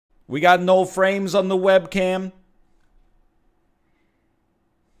We got no frames on the webcam.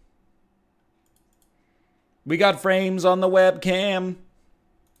 We got frames on the webcam.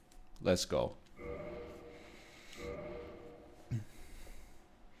 Let's go.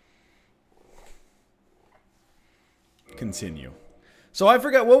 Continue. So I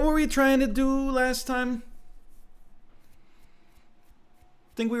forgot, what were we trying to do last time?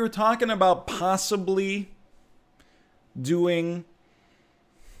 I think we were talking about possibly doing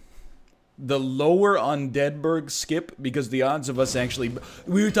the lower Undeadburg skip, because the odds of us actually...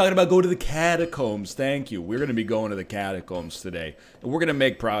 We were talking about go to the catacombs. Thank you. We're going to be going to the catacombs today. And we're going to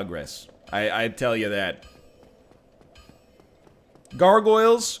make progress. I tell you that.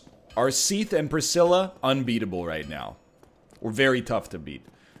 Gargoyles are Seath and Priscilla unbeatable right now. We're very tough to beat.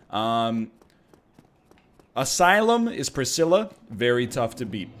 Asylum is Priscilla. Very tough to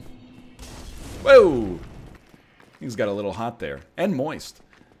beat. Whoa! Things got a little hot there. And moist.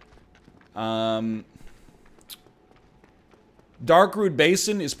 Darkroot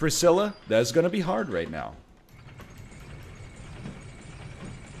Basin is Priscilla. That's gonna be hard right now.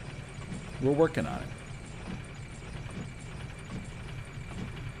 We're working on it.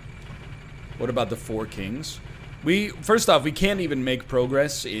 What about the Four Kings? First off, we can't even make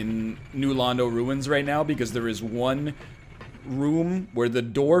progress in New Londo Ruins right now because there is one room where the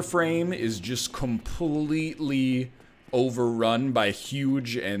door frame is just completely overrun by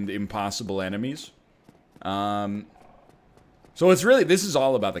huge and impossible enemies. So it's really, this is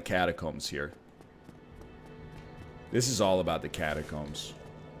all about the catacombs here. This is all about the catacombs.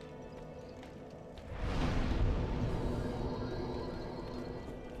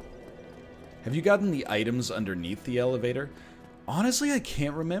 Have you gotten the items underneath the elevator? Honestly, I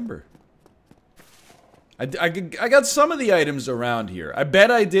can't remember. I got some of the items around here. I bet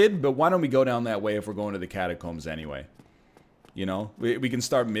I did, but why don't we go down that way if we're going to the catacombs anyway? You know, we can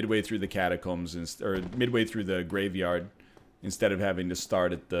start midway through the catacombs, or midway through the graveyard, instead of having to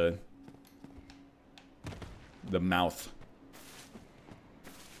start at the mouth.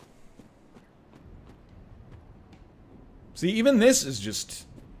 See, even this is just...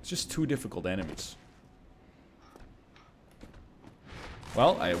 It's just two difficult enemies.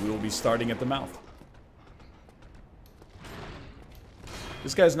 Well, we will be starting at the mouth.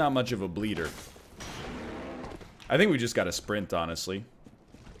 This guy's not much of a bleeder. I think we just gotta sprint, honestly.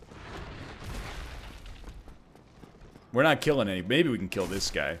 We're not killing any. Maybe we can kill this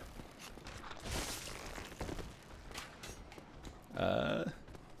guy.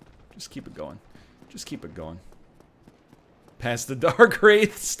 Just keep it going. Just keep it going. Past the Dark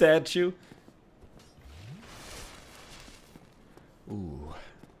Wraith statue. Ooh.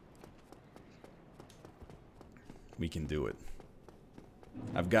 We can do it.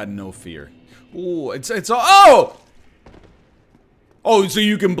 I've got no fear. Ooh, it's all. Oh! Oh, so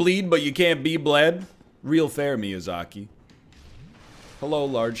you can bleed, but you can't be bled? Real fair, Miyazaki. Hello,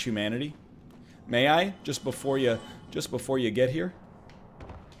 large humanity. May I? Just before you get here?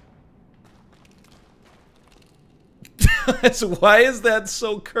 Why is that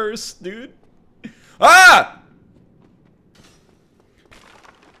so cursed, dude? Ah!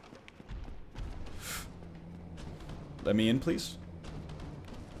 Let me in, please.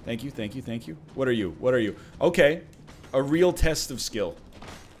 Thank you, thank you, thank you. What are you? What are you? Okay. A real test of skill.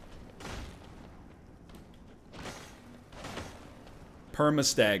 Perma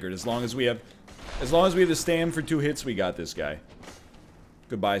staggered. As long as we have the stand for 2 hits, we got this guy.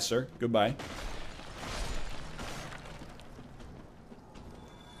 Goodbye, sir. Goodbye.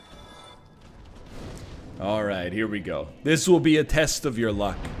 Alright, here we go. This will be a test of your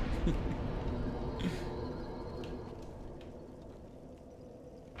luck.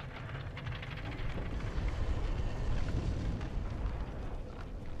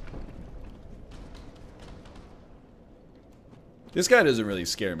 This guy doesn't really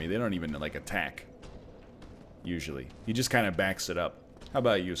scare me. They don't even, like, attack. Usually. He just kind of backs it up. How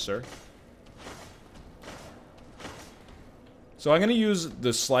about you, sir? So I'm going to use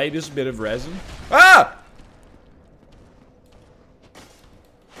the slightest bit of resin. Ah!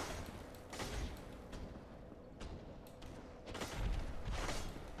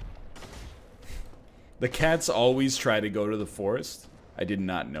 The cats always try to go to the forest. I did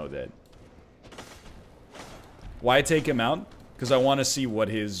not know that. Why take him out? Because I want to see what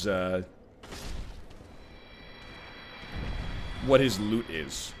his loot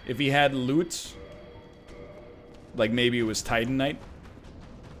is. If he had loot, like maybe it was Titanite,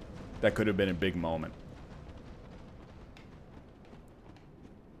 that could have been a big moment.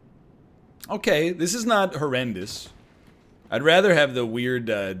 Okay, this is not horrendous. I'd rather have the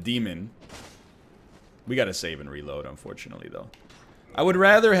weird demon. We gotta save and reload, unfortunately, though. I would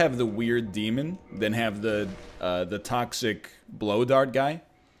rather have the weird demon than have the toxic blow dart guy.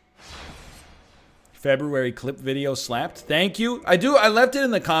 February clip video slapped. Thank you. I left it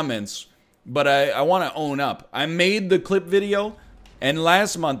in the comments, but I want to own up. I made the clip video, and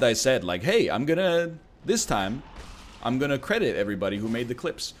last month I said, like, hey, this time, I'm gonna credit everybody who made the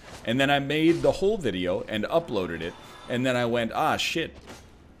clips. And then I made the whole video and uploaded it, and then I went, ah, shit.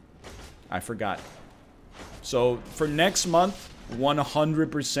 I forgot. So, for next month,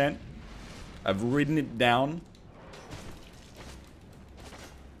 100%, I've written it down.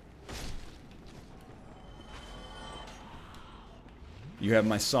 You have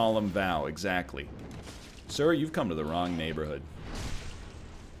my solemn vow, exactly. Sir, you've come to the wrong neighborhood.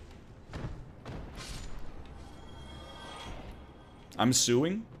 I'm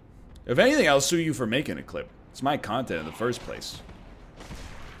suing? If anything, I'll sue you for making a clip. It's my content in the first place.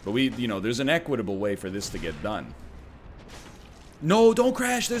 But you know, there's an equitable way for this to get done. No, don't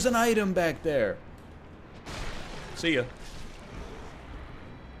crash, there's an item back there. See ya.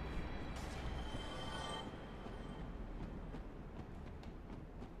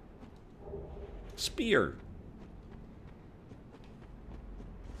 Spear.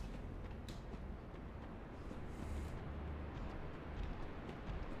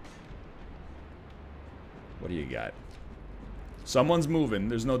 What do you got? Someone's moving.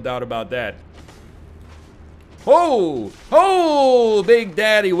 There's no doubt about that. Oh! Oh! Big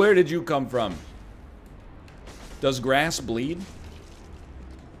Daddy, where did you come from? Does grass bleed?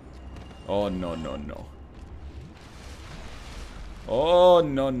 Oh, no, no, no. Oh,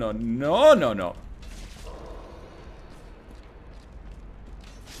 no, no, no, no, no.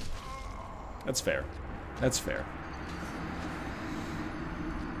 That's fair. That's fair.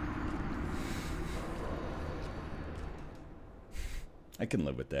 I can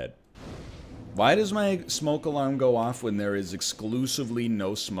live with that. Why does my smoke alarm go off when there is exclusively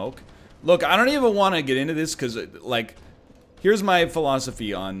no smoke? Look, I don't even want to get into this because, like, here's my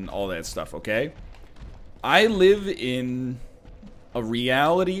philosophy on all that stuff, okay? I live in a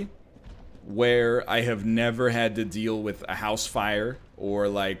reality where I have never had to deal with a house fire or,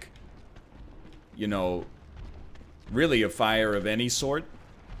 like, you know, really a fire of any sort.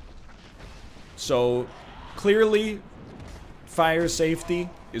 So, clearly, fire safety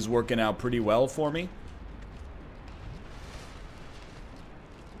is working out pretty well for me.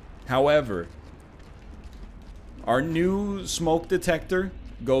 However, our new smoke detector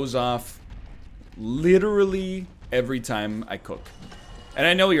goes off literally every time I cook. And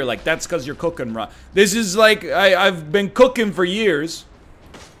I know you're like, that's because you're cooking raw. This is like, I've been cooking for years.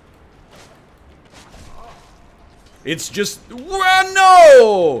 It's just, well,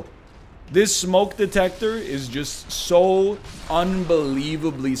 no! This smoke detector is just so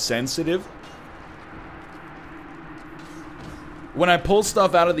unbelievably sensitive. When I pull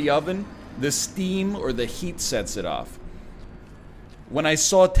stuff out of the oven, the steam or the heat sets it off. When I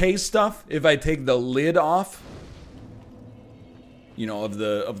saute stuff, if I take the lid off, you know, of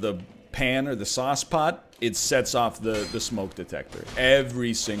the pan or the sauce pot, it sets off the smoke detector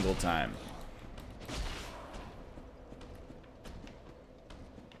every single time.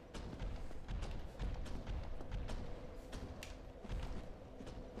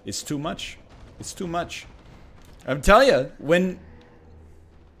 It's too much. It's too much. I'm telling you, when...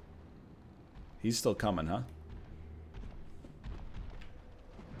 He's still coming, huh?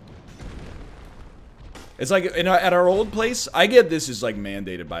 It's like, at our old place, I get this is like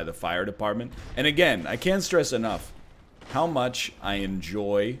mandated by the fire department. And again, I can't stress enough how much I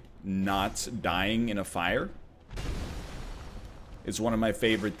enjoy not dying in a fire. It's one of my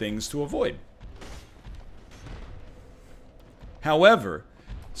favorite things to avoid. However,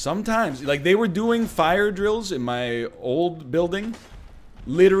 sometimes, like, they were doing fire drills in my old building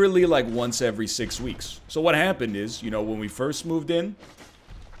literally like once every 6 weeks. So what happened is, you know, when we first moved in,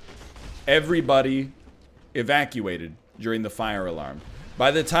 everybody evacuated during the fire alarm.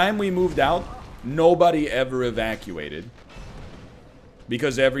 By the time we moved out, nobody ever evacuated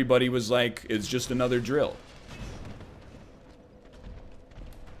because everybody was like, it's just another drill.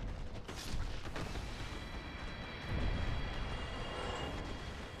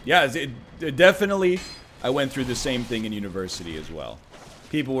 Yeah, it definitely, I went through the same thing in university as well.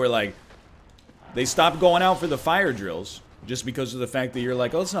 People were like, they stopped going out for the fire drills just because of the fact that you're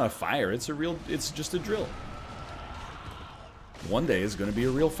like, oh, it's not a fire, it's just a drill. One day it's gonna be a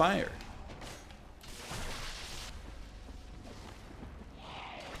real fire.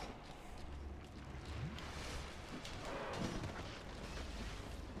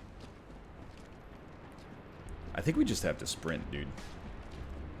 I think we just have to sprint, dude.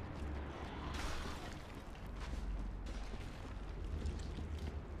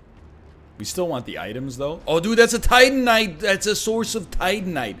 We still want the items, though. Oh, dude, that's a Titanite. That's a source of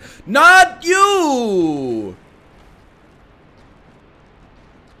Titanite. Not you!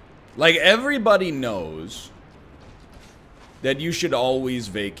 Like, everybody knows that you should always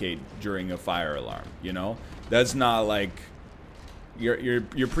vacate during a fire alarm, you know? That's not like... You're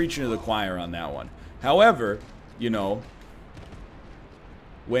preaching to the choir on that one. However, you know,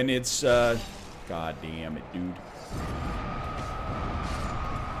 when it's, God damn it, dude.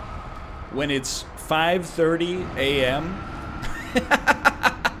 When it's 5:30 a.m.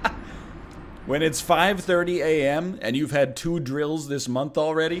 When it's 5:30 a.m. and you've had 2 drills this month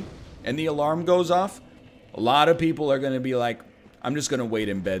already, and the alarm goes off, a lot of people are going to be like, I'm just going to wait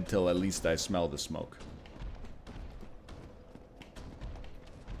in bed till at least I smell the smoke.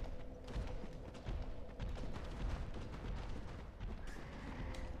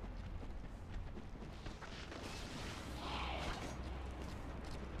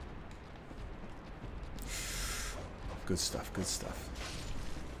 Good stuff, good stuff.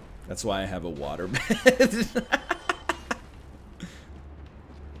 That's why I have a water bed.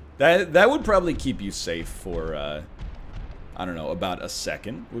 That would probably keep you safe for, I don't know, about a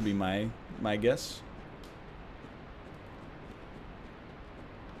second would be my guess.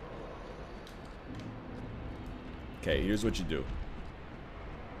 Okay, here's what you do.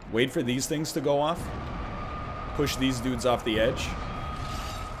 Wait for these things to go off. Push these dudes off the edge.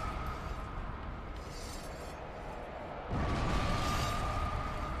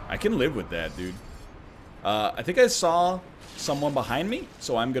 I can live with that, dude. I think I saw someone behind me,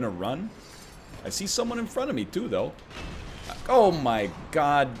 so I'm gonna run. I see someone in front of me, too, though. Oh my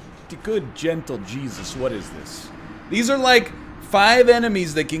god. Good, gentle Jesus, what is this? These are like 5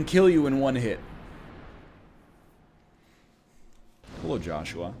 enemies that can kill you in 1 hit. Hello,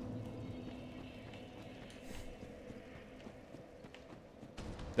 Joshua.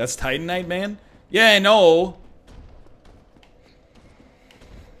 That's Titanite, man? Yeah, I know.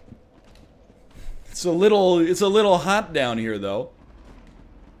 It's a little hot down here, though.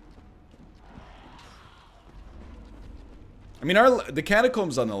 I mean, the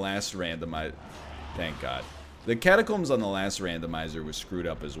catacombs on the last randomizer, thank God. The catacombs on the last randomizer was screwed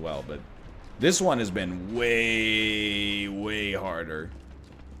up as well, but this one has been way, way harder.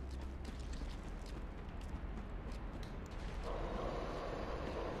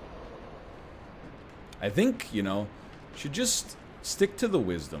 I think, you know, should just stick to the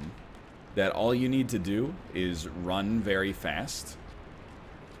wisdom that all you need to do is run very fast.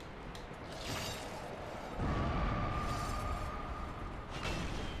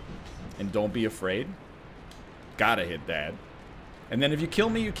 And don't be afraid. Gotta hit that. And then if you kill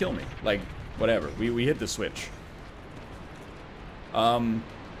me, you kill me. Like, whatever. We hit the switch.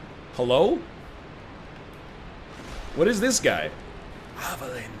 Hello? What is this guy?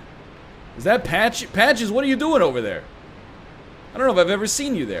 Evelyn. Is that Patches, what are you doing over there? I don't know if I've ever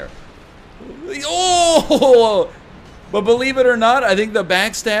seen you there. Oh! But believe it or not, I think the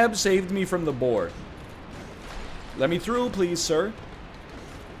backstab saved me from the boar. Let me through, please, sir.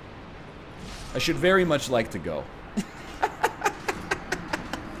 I should very much like to go.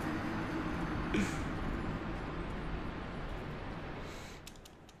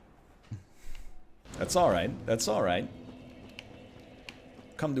 That's alright. That's alright.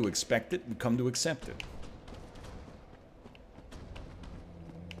 Come to expect it and come to accept it.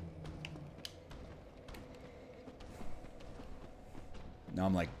 Now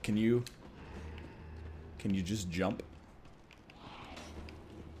I'm like, can you just jump?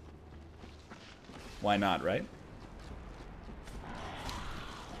 Why not, right?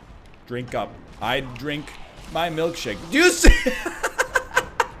 Drink up. I drink my milkshake. Do you see?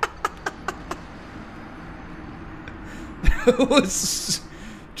 It was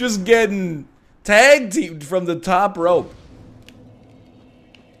just getting tag teamed from the top rope.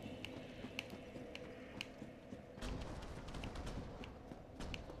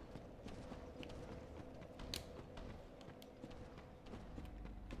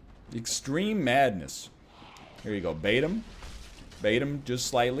 Extreme madness. Here you go. Bait him. Bait him just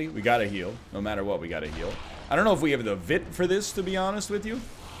slightly. We gotta heal. No matter what, we gotta heal. I don't know if we have the VIT for this, to be honest with you.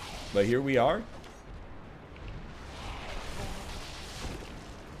 But here we are.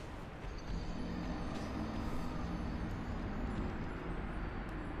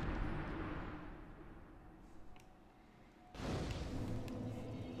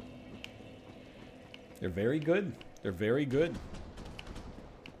 They're very good. They're very good.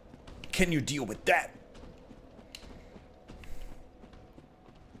 Can you deal with that?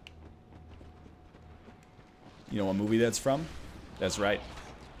 You know what movie that's from? That's right.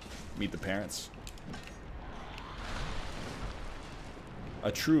 Meet the Parents.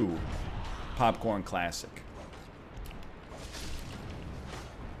 A true Popcorn classic.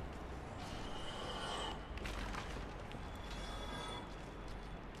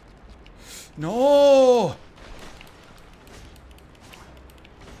 No!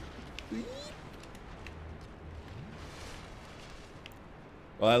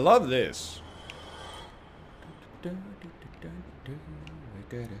 Well, I love this.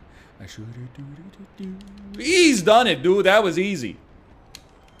 He's done it, dude. That was easy.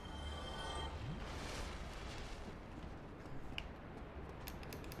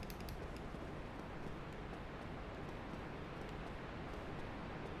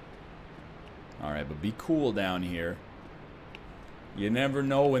 Alright, but be cool down here. You never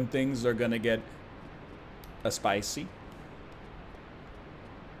know when things are gonna get spicy.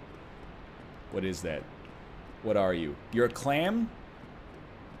 What is that? What are you? You're a clam?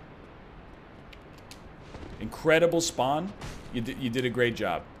 Incredible spawn. You did a great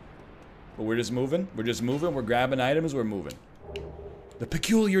job. But we're just moving. We're just moving. We're grabbing items. We're moving. The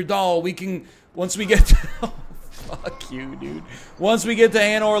peculiar doll. We can... Once we get to... Oh, fuck you, dude. Once we get to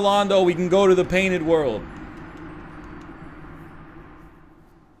Anne Orlando, we can go to the painted world.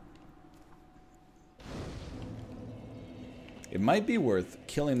 It might be worth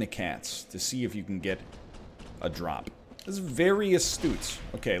killing the cats to see if you can get a drop. This is very astute.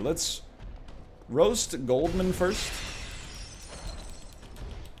 Okay, let's roast Goldman first.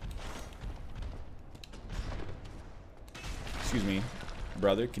 Excuse me,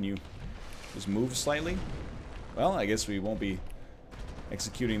 brother, can you just move slightly? Well, I guess we won't be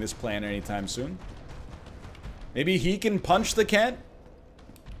executing this plan anytime soon. Maybe he can punch the cat?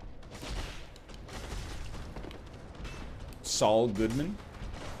 Saul Goodman?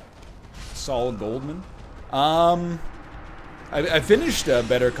 Saul Goldman? I finished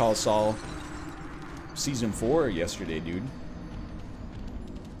Better Call Saul Season 4 yesterday, dude.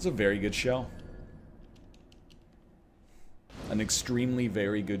 It's a very good show. An extremely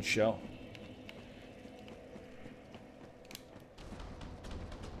very good show.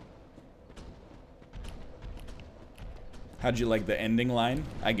 How'd you like the ending line?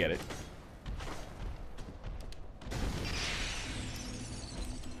 I get it.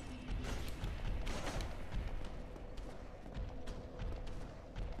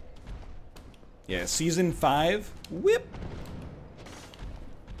 Yeah, Season 5. Whip!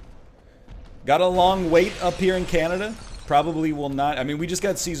 Got a long wait up here in Canada. Probably will not. I mean, we just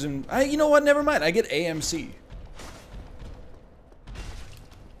got season... you know what? Never mind. I get AMC.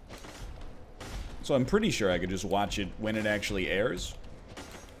 So I'm pretty sure I could just watch it when it actually airs.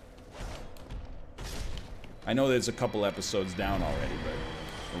 I know there's a couple episodes down already, but...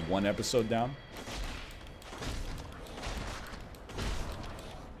 Or one episode down.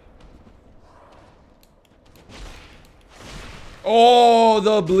 Oh,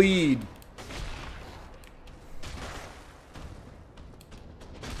 the bleed.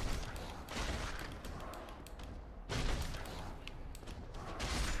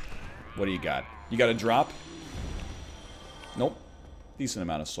 What do you got? You got a drop? Nope. Decent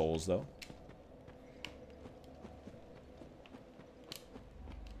amount of souls, though.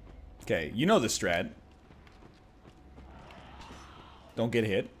 Okay, you know the strat. Don't get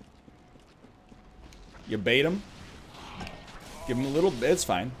hit. You bait him. Give him a little bit. It's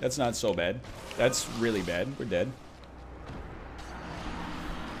fine. That's not so bad. That's really bad. We're dead.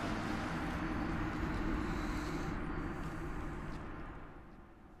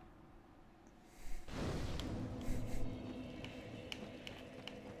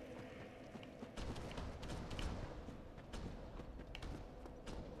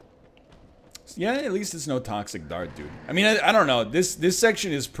 Yeah, at least it's no toxic dart, dude. I mean, I don't know. This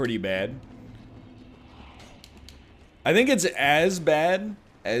section is pretty bad. I think it's as bad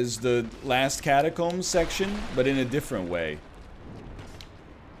as the last Catacombs section, but in a different way.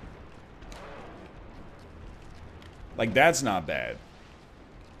 Like, that's not bad.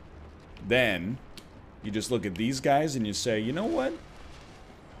 Then, you just look at these guys and you say, you know what?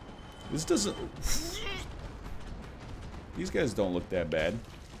 This doesn't... These guys don't look that bad.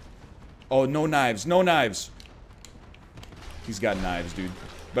 Oh, no knives. No knives. He's got knives, dude.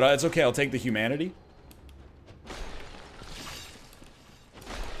 But it's okay. I'll take the humanity.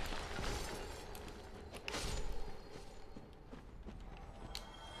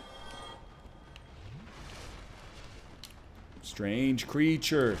 Strange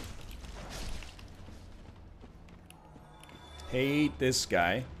creature. Hate this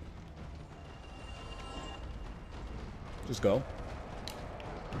guy. Just go.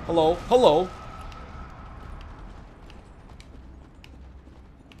 Hello. Hello.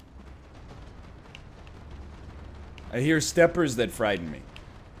 I hear steppers that frighten me.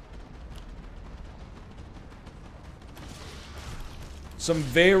 some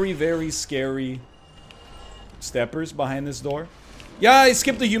very, very scary steppers behind this door. Yeah, I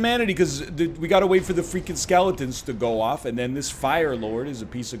skipped the humanity because we gotta wait for the freaking skeletons to go off, and then this Fire Lord is a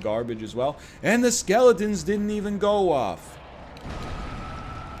piece of garbage as well. And the skeletons didn't even go off.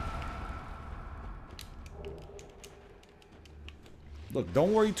 Look,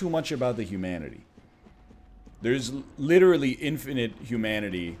 don't worry too much about the humanity. There's literally infinite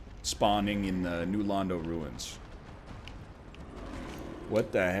humanity spawning in the New Londo ruins.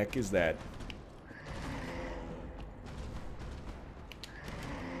 What the heck is that?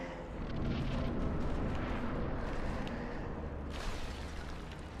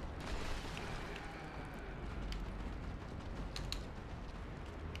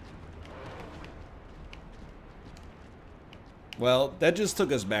 Well, that just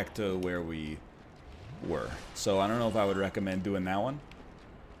took us back to where we were. So I don't know if I would recommend doing that one.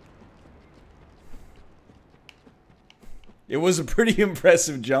 It was a pretty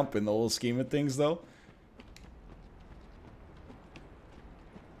impressive jump in the whole scheme of things, though.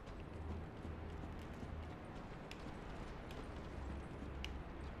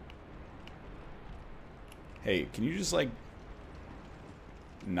 Hey, can you just, like,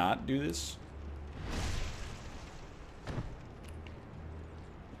 not do this?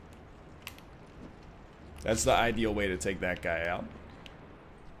 That's the ideal way to take that guy out.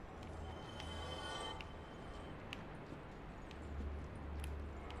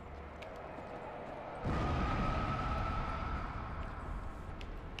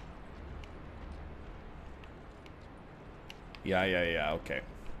 Yeah, okay.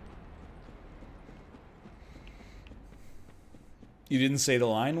 You didn't say the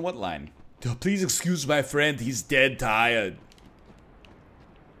line? What line? Please excuse my friend, he's dead tired.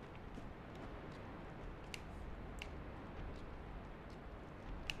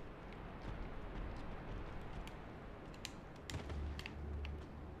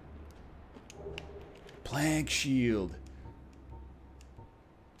 Plank shield.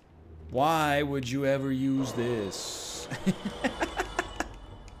 Why would you ever use this?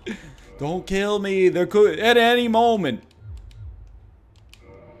 Don't kill me. There could, at any moment,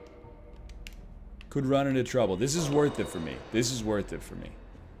 could run into trouble. This is worth it for me. This is worth it for me.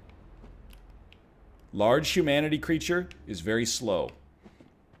 Large humanity creature is very slow.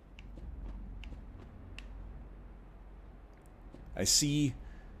 I see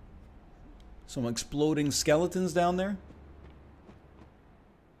some exploding skeletons down there.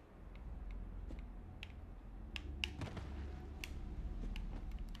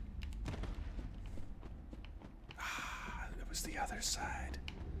 Ah, that was the other side.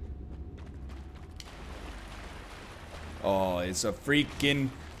 Oh, it's a freaking...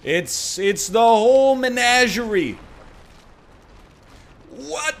 It's the whole menagerie.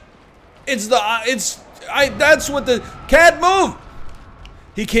 What? That's what the... Cat, move!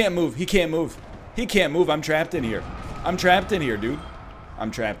 He can't move. He can't move. He can't move. I'm trapped in here. I'm trapped in here, dude. I'm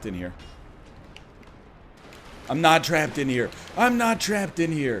trapped in here. I'm not trapped in here. I'm not trapped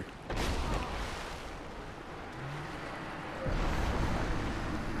in here.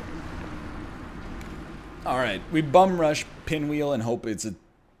 Alright, we bum rush Pinwheel and hope it's a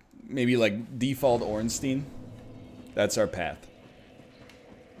maybe like default Ornstein. That's our path.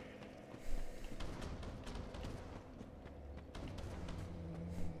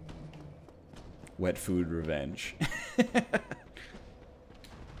 Wet food revenge.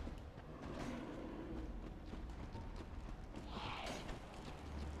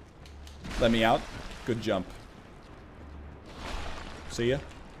 Let me out. Good jump. See ya.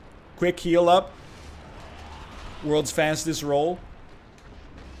 Quick heal up. World's fastest roll.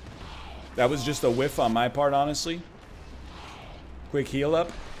 That was just a whiff on my part, honestly. Quick heal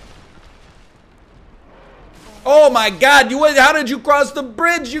up. Oh my god, how did you cross the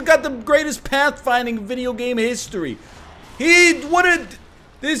bridge? You got the greatest pathfinding video game history.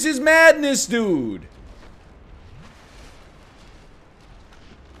 This is madness, dude.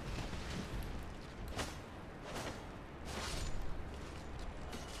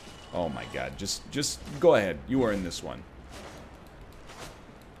 Oh my god, just go ahead. You are in this one.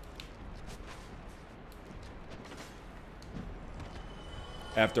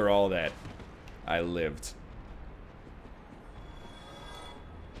 After all that, I lived.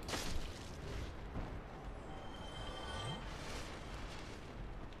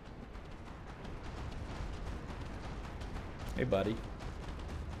 Hey, buddy.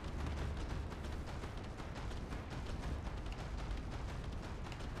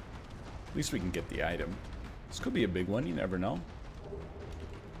 At least we can get the item. This could be a big one, you never know.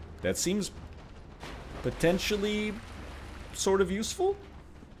 That seems potentially sort of useful.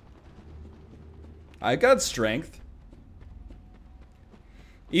 I got strength.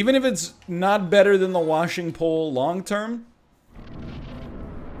 Even if it's not better than the washing pole long term,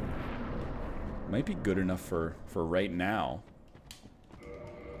 might be good enough for right now.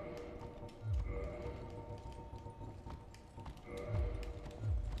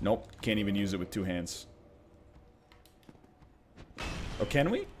 Nope, can't even use it with 2 hands. Oh,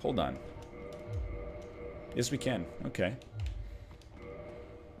 can we? Hold on. Yes, we can. Okay.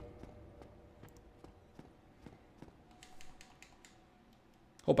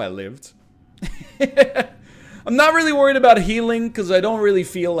 Hope I lived. I'm not really worried about healing because I don't really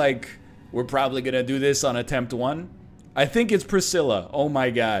feel like we're probably gonna do this on attempt 1. I think it's Priscilla. Oh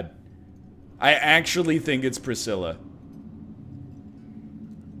my god. I actually think it's Priscilla.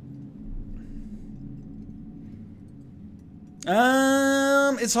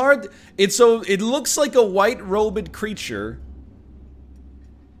 It's hard. It looks like a white-robed creature.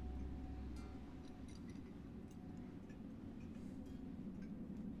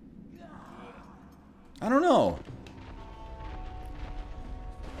 I don't know.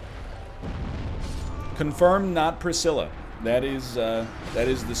 Confirmed, not Priscilla. That is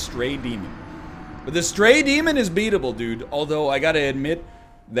the stray demon. But the stray demon is beatable, dude. Although I gotta admit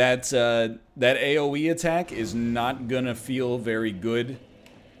that that AoE attack is not gonna feel very good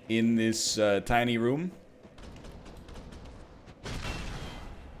in this tiny room.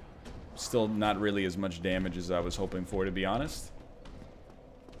 Still not really as much damage as I was hoping for, to be honest.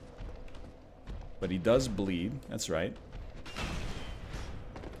 But he does bleed. That's right.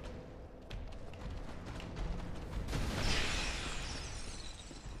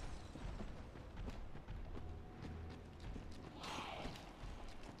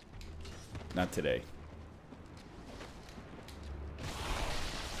 Not today.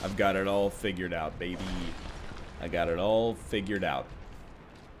 I've got it all figured out, baby. I got it all figured out.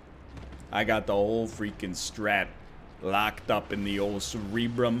 I got the whole freaking strat locked up in the old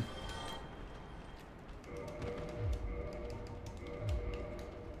cerebrum.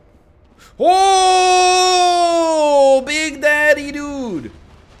 Oh, Big Daddy, dude.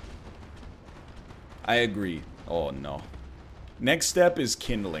 I agree. Oh, no. Next step is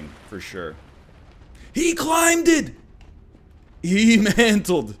kindling, for sure. He climbed it! He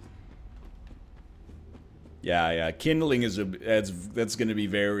mantled. Yeah, kindling is that's going to be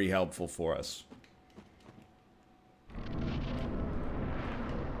very helpful for us.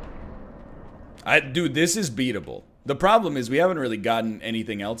 Dude, this is beatable. The problem is we haven't really gotten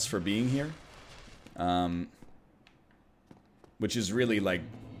anything else for being here. Which is really, like,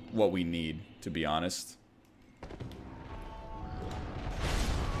 what we need, to be honest.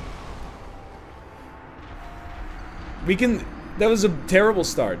 We can... That was a terrible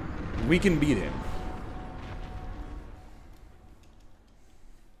start. We can beat him.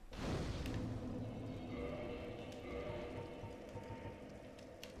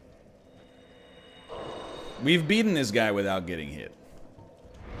 We've beaten this guy without getting hit.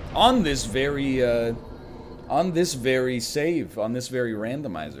 On this very save, on this very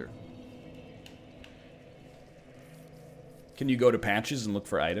randomizer. Can you go to patches and look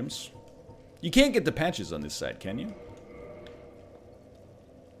for items? You can't get the patches on this side, can you?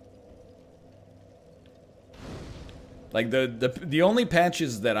 Like, the only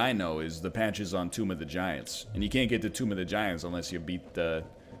patches that I know is the patches on Tomb of the Giants. And you can't get to Tomb of the Giants unless you beat the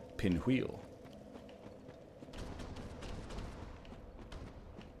Pinwheel.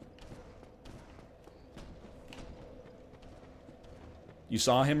 You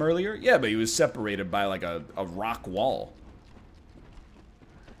saw him earlier? Yeah, but he was separated by, like, a rock wall.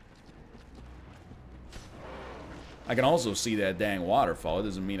 I can also see that dang waterfall. It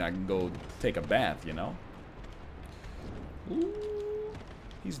doesn't mean I can go take a bath, you know? Ooh,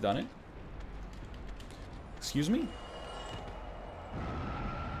 he's done it. Excuse me?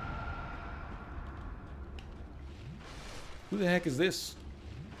 Who the heck is this?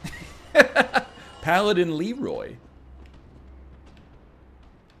 Paladin Leroy.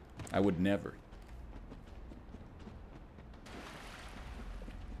 I would never.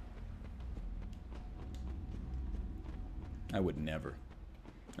 I would never.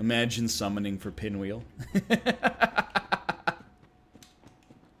 Imagine summoning for Pinwheel.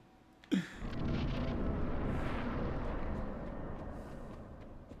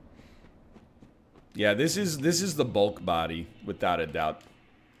 Yeah, this is the bulk body, without a doubt.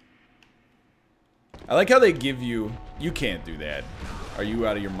 I like how they give you... You can't do that. Are you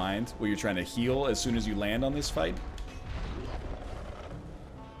out of your mind? Where you're trying to heal as soon as you land on this fight?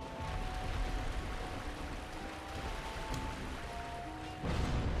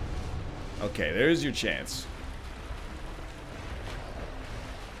 Okay, there's your chance.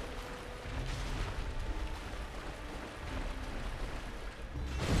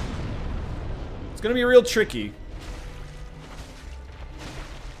 It's gonna be real tricky.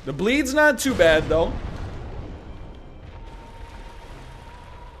 The bleed's not too bad, though.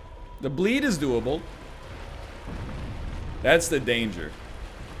 The bleed is doable. That's the danger.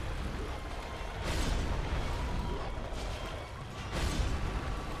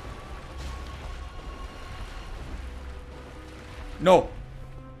 No.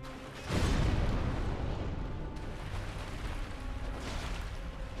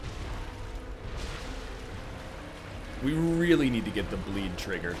 We really need to get the bleed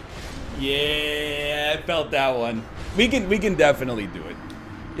trigger. Yeah, I felt that one. We can definitely do it.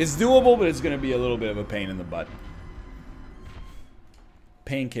 It's doable, but it's gonna be a little bit of a pain in the butt.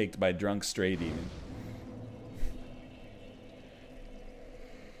 Pancaked by drunk straight even.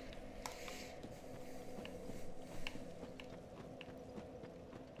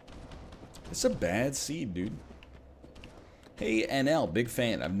 It's a bad seed, dude. Hey, NL, big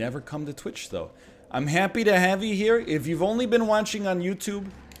fan. I've never come to Twitch, though. I'm happy to have you here. If you've only been watching on YouTube,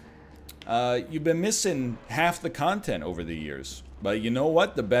 you've been missing half the content over the years. But you know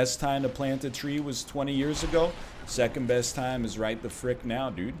what? The best time to plant a tree was 20 years ago. Second best time is right the frick now,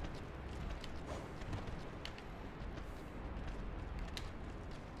 dude.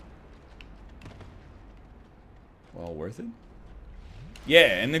 Well worth it?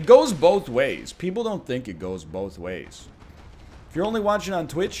 Yeah, and it goes both ways. People don't think it goes both ways. If you're only watching on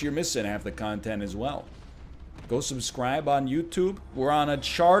Twitch, you're missing half the content as well. Go subscribe on YouTube. We're on a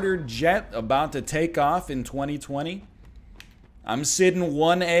chartered jet about to take off in 2020. I'm sitting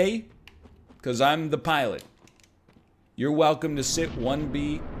 1A because I'm the pilot. You're welcome to sit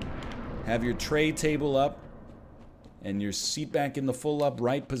 1B, have your tray table up, and your seat back in the full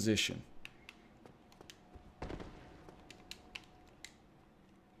upright position.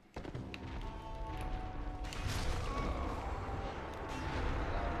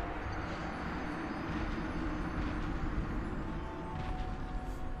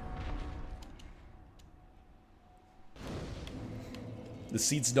 The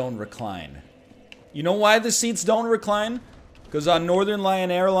seats don't recline. You know why the seats don't recline? Because on Northernlion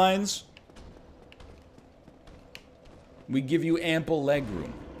Airlines, we give you ample leg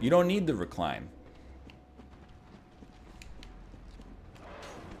room. You don't need the recline.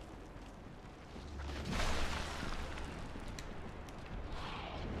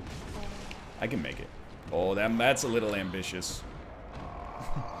 I can make it. Oh, that's a little ambitious.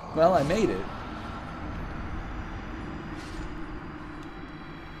 Well, I made it.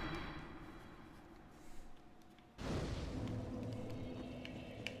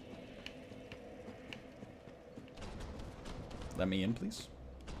 Let me in, please.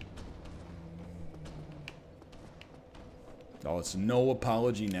 Oh, it's no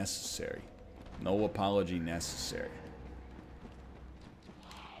apology necessary. No apology necessary.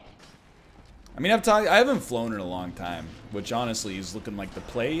 I mean, I haven't flown in a long time, which honestly is looking like the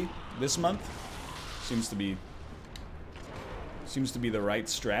play this month. Seems to be the right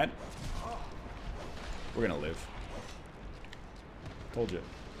strat. We're gonna live. Told you.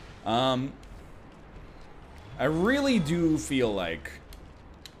 I really do feel like,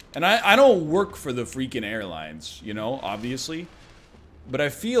 and I don't work for the freaking airlines, you know, obviously, but I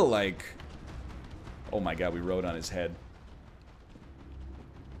feel like, oh my god, we rode on his head.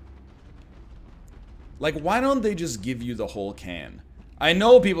 Like, why don't they just give you the whole can? I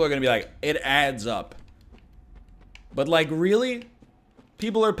know people are gonna be like, it adds up. But like, really?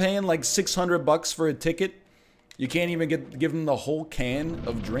 People are paying like 600 bucks for a ticket? You can't even give them the whole can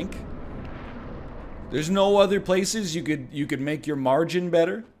of drink? There's no other places you could make your margin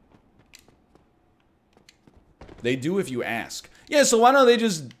better? They do if you ask. Yeah, so why don't they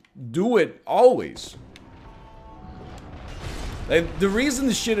just do it always? The reason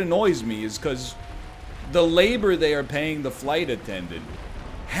this shit annoys me is because the labor they are paying the flight attendant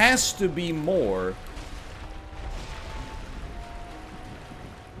has to be more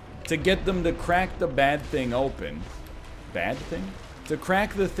to get them to crack the bad thing open. Bad thing? To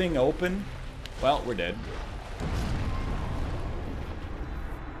crack the thing open? Well, we're dead.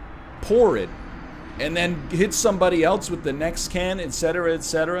 Pour it, and then hit somebody else with the next can, etc.,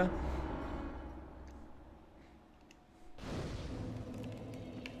 etc.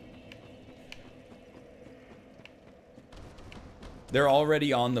 They're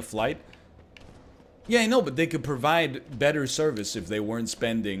already on the flight. Yeah, I know, but they could provide better service if they weren't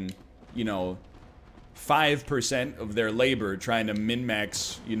spending, you know, 5% of their labor trying to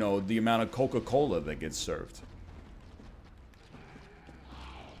min-max, you know, the amount of Coca-Cola that gets served.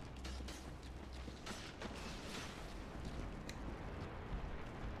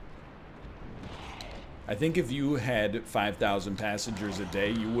 I think if you had 5,000 passengers a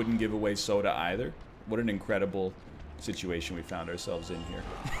day, you wouldn't give away soda either. What an incredible situation we found ourselves in here.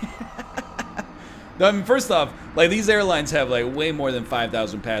 No, I mean, first off, like, these airlines have, like, way more than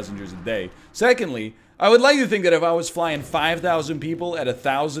 5,000 passengers a day. Secondly, I would like to think that if I was flying 5,000 people at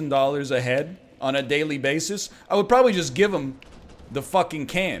 $1,000 a head on a daily basis, I would probably just give them the fucking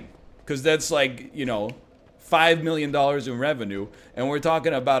can. Because that's, like, you know, $5 million in revenue. And we're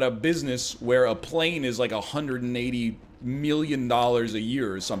talking about a business where a plane is, like, $180 million a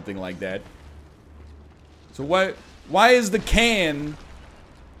year or something like that. So why is the can...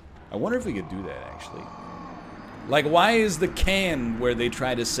 I wonder if we could do that, actually. Like, why is the can where they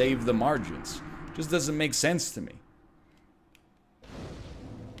try to save the margins? Just doesn't make sense to me.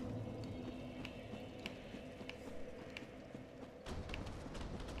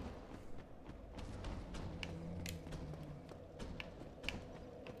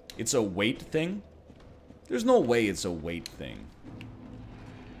 It's a weight thing? There's no way it's a weight thing.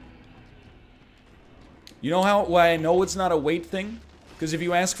 You know why I know it's not a weight thing? Because if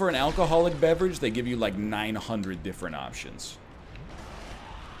you ask for an alcoholic beverage, they give you like 900 different options.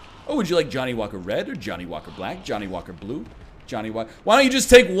 Oh, would you like Johnny Walker Red or Johnny Walker Black, Johnny Walker Blue, Johnny Walker... Why don't you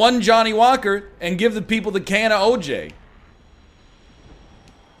just take one Johnny Walker and give the people the can of OJ?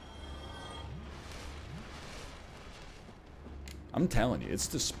 I'm telling you, it's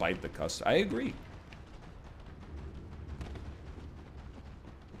to spite the customer. I agree.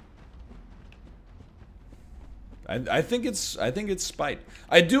 I think it's spite.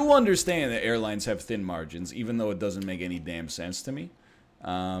 I do understand that airlines have thin margins, even though it doesn't make any damn sense to me.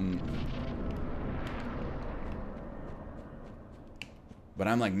 But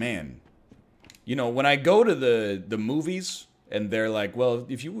I'm like, man, you know, when I go to the movies and they're like, well,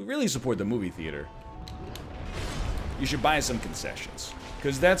 if you really support the movie theater, you should buy some concessions,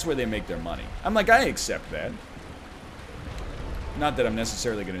 because that's where they make their money. I'm like, I accept that. Not that I'm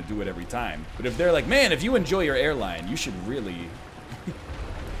necessarily going to do it every time, but if they're like, man, if you enjoy your airline, you should really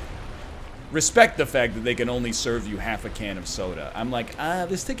respect the fact that they can only serve you half a can of soda. I'm like,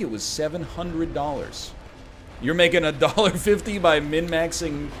 this ticket was $700. You're making $1.50 by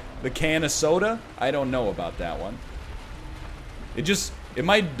min-maxing the can of soda? I don't know about that one. It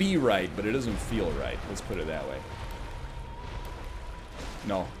might be right, but it doesn't feel right. Let's put it that way.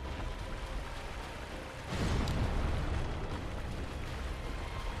 No.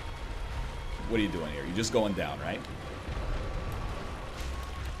 What are you doing here? You're just going down, right?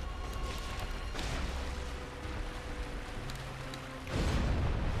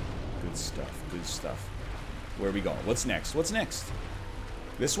 Good stuff, good stuff. Where are we going? What's next? What's next?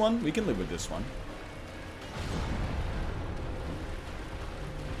 This one? We can live with this one.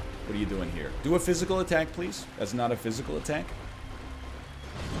 What are you doing here? Do a physical attack, please. That's not a physical attack.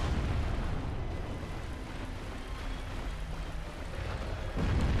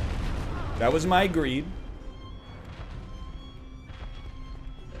 That was my greed.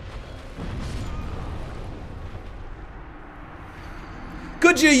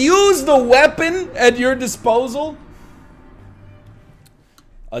 Could you use the weapon at your disposal?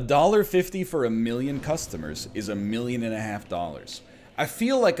 $1.50 for 1 million customers is $1.5 million. I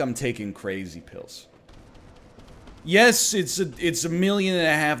feel like I'm taking crazy pills. Yes, it's $1.5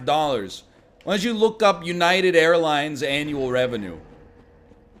 million. Why don't you look up United Airlines annual revenue?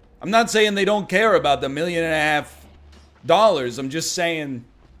 I'm not saying they don't care about the $1.5 million. I'm just saying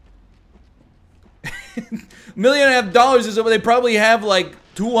 $1.5 million is what they probably have like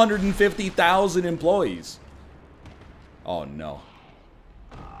 250,000 employees. Oh no.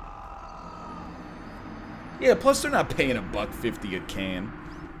 Yeah, plus they're not paying $1.50 a can.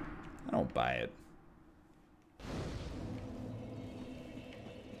 I don't buy it.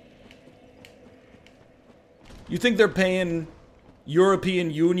 You think they're paying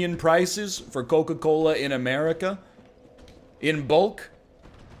European Union prices for Coca-Cola in America? In bulk?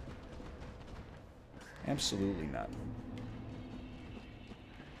 Absolutely not.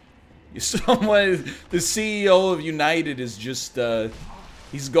 Someone, the CEO of United is just,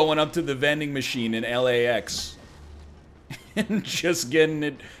 he's going up to the vending machine in LAX and just getting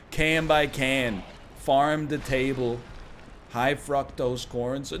it can by can, farm to table, high fructose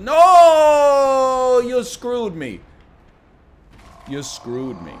corn. So, no! You screwed me. You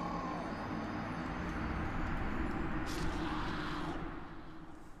screwed me.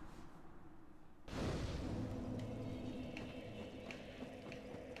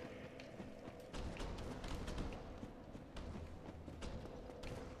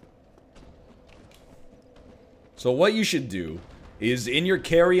 So what you should do is in your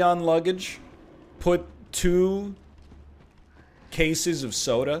carry-on luggage, put 2 cases of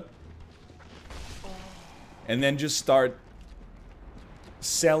soda. and then just start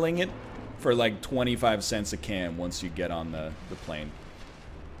selling it for like 25 cents a can once you get on the plane.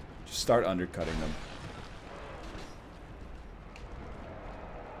 Just start undercutting them.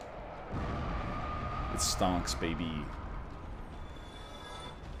 It stonks, baby.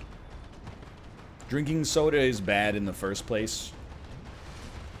 Drinking soda is bad in the first place.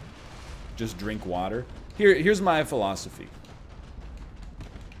 Just drink water. Here's my philosophy.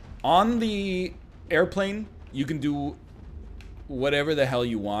 On the airplane, you can do whatever the hell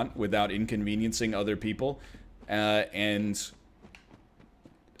you want without inconveniencing other people. And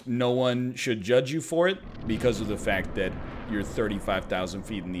no one should judge you for it because of the fact that you're 35,000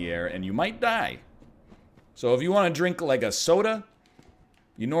 feet in the air and you might die. So if you want to drink like a soda,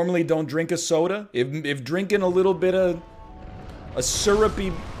 you normally don't drink a soda. If drinking a little bit of a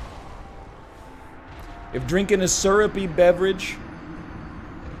syrupy... If drinking a syrupy beverage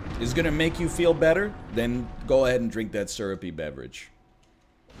is gonna make you feel better, then go ahead and drink that syrupy beverage.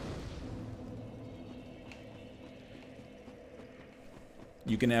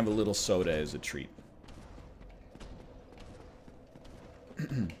 You can have a little soda as a treat.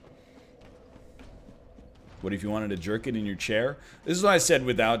 What if you wanted to jerk it in your chair? This is what I said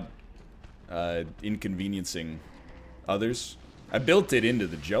without inconveniencing others. I built it into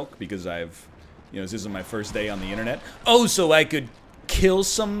the joke because this isn't my first day on the internet. Oh, so I could kill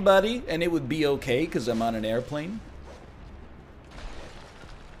somebody and it would be okay because I'm on an airplane?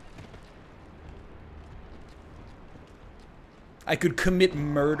 I could commit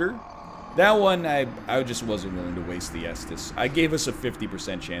murder? That one, I just wasn't willing to waste the Estus. I gave us a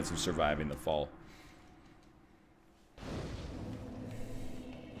 50% chance of surviving the fall.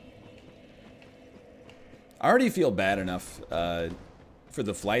 I already feel bad enough for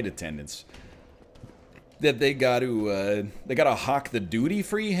the flight attendants that they got to hawk the duty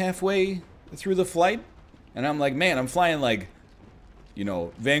free halfway through the flight, and I'm like, man, I'm flying like,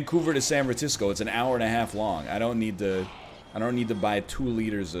 Vancouver to San Francisco. It's an hour and a half long. I don't need to buy 2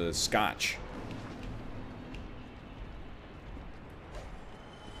 liters of scotch.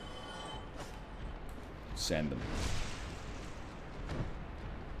 Send them.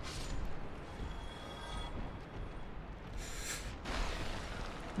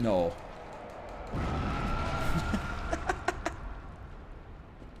 No.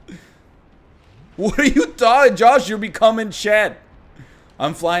 What are you talking, Josh? You're becoming chat.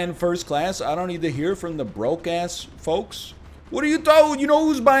 I'm flying first class. I don't need to hear from the broke-ass folks. What are you talking? You know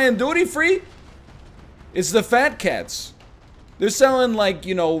who's buying duty-free? It's the fat cats. They're selling, like,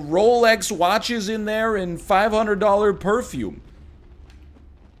 Rolex watches in there and $500 perfume.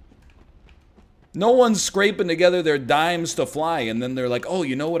 No one's scraping together their dimes to fly, and then they're like, oh,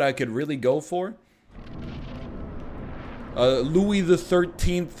 you know what I could really go for? Louis the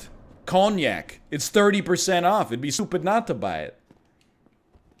 13th cognac. It's 30% off. It'd be stupid not to buy it.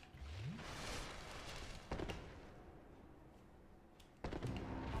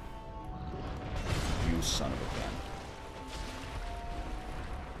 You son of a gun.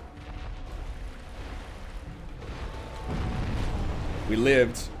 We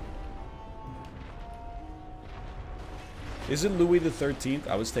lived. Is it Louis the 13th?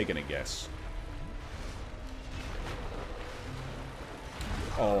 I was taking a guess.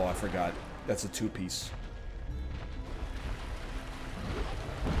 Oh, I forgot. That's a 2-piece.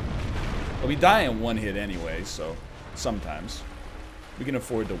 Well, we die in 1 hit anyway, so sometimes. We can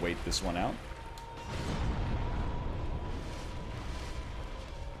afford to wait this one out.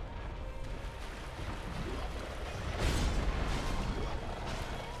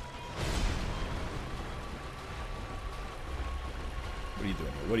 What are you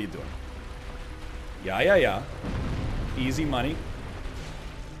doing here? What are you doing? Yeah. Easy money.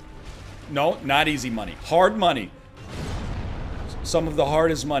 No, not easy money. Hard money. Some of the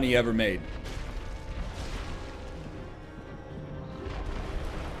hardest money ever made.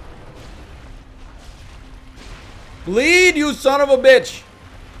 Bleed, you son of a bitch!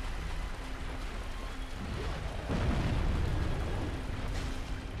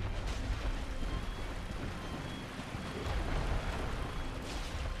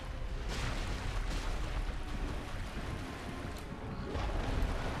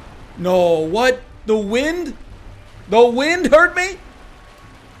 No, what? The wind? The wind hurt me?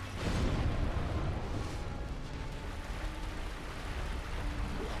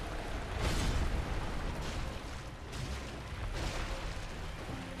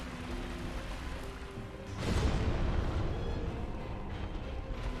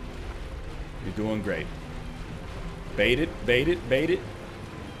 You're doing great. Bait it, bait it, bait it.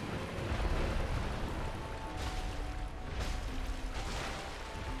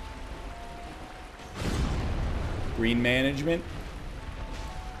 Screen management.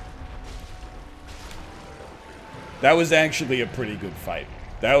 That was actually a pretty good fight.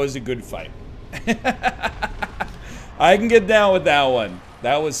 That was a good fight. I can get down with that one.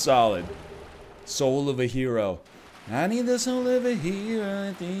 That was solid. Soul of a hero. I need the soul of a hero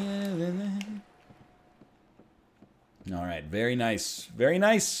at the end of the night. Alright, very nice. Very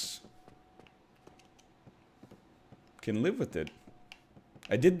nice. Can live with it.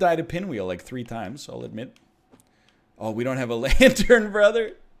 I did die to Pinwheel like 3 times, I'll admit. Oh, we don't have a lantern,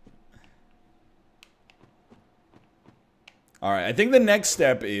 brother. Alright, I think the next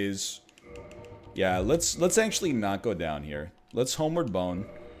step is... Yeah, let's actually not go down here. Let's Homeward Bone.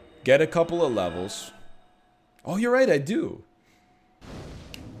 Get a couple of levels. Oh, you're right, I do.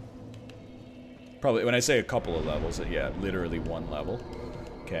 Probably, when I say a couple of levels, yeah, literally 1 level.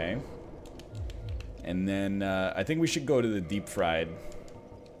 Okay. And then, I think we should go to the Deep Fried.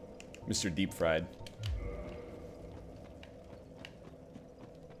 Mr. Deep Fried.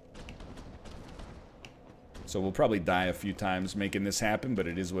 So we'll probably die a few times making this happen, but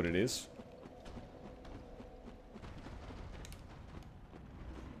it is what it is.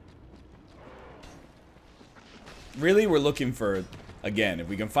 Really, we're looking for, again, if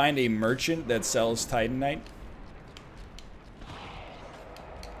we can find a merchant that sells Titanite.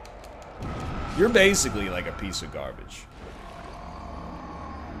 You're basically like a piece of garbage.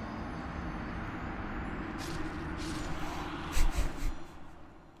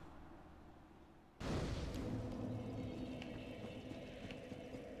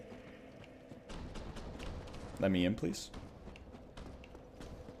 Let me in, please.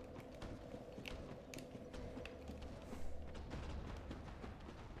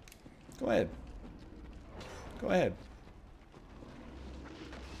 Go ahead. Go ahead.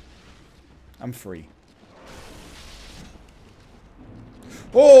 I'm free.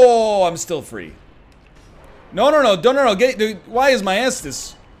 Oh, I'm still free. No. Dude, why is my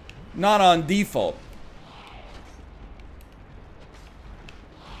Estus not on default?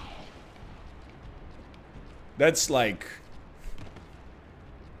 That's like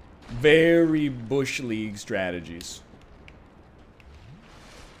very Bush League strategies.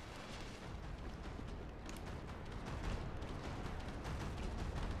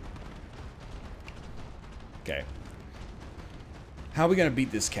 Okay. How are we gonna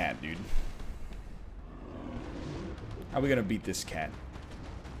beat this cat, dude? How are we gonna beat this cat?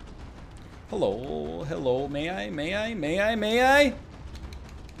 Hello, hello, may I?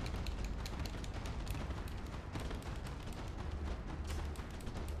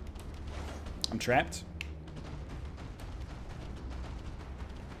 I'm trapped.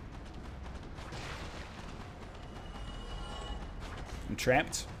 I'm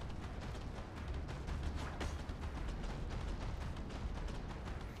trapped.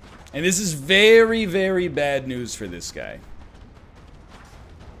 And this is very, very bad news for this guy.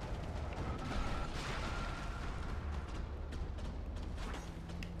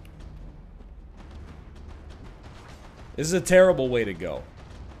 This is a terrible way to go.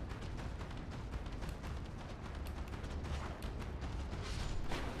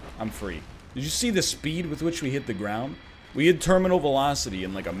 I'm free. Did you see the speed with which we hit the ground? We hit terminal velocity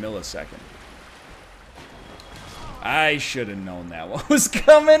in like a millisecond. I should have known that one was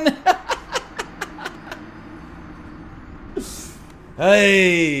coming.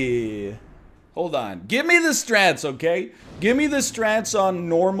 Hey. Hold on. Give me the strats, okay? Give me the strats on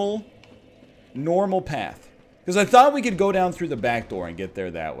normal path. Because I thought we could go down through the back door and get there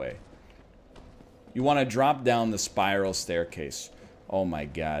that way. You want to drop down the spiral staircase. Oh my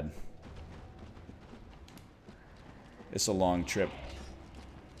god. It's a long trip.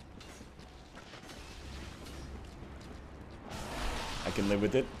 I can live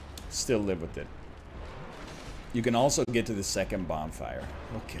with it. Still live with it. You can also get to the second bonfire.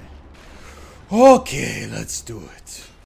 Okay. Okay, let's do it.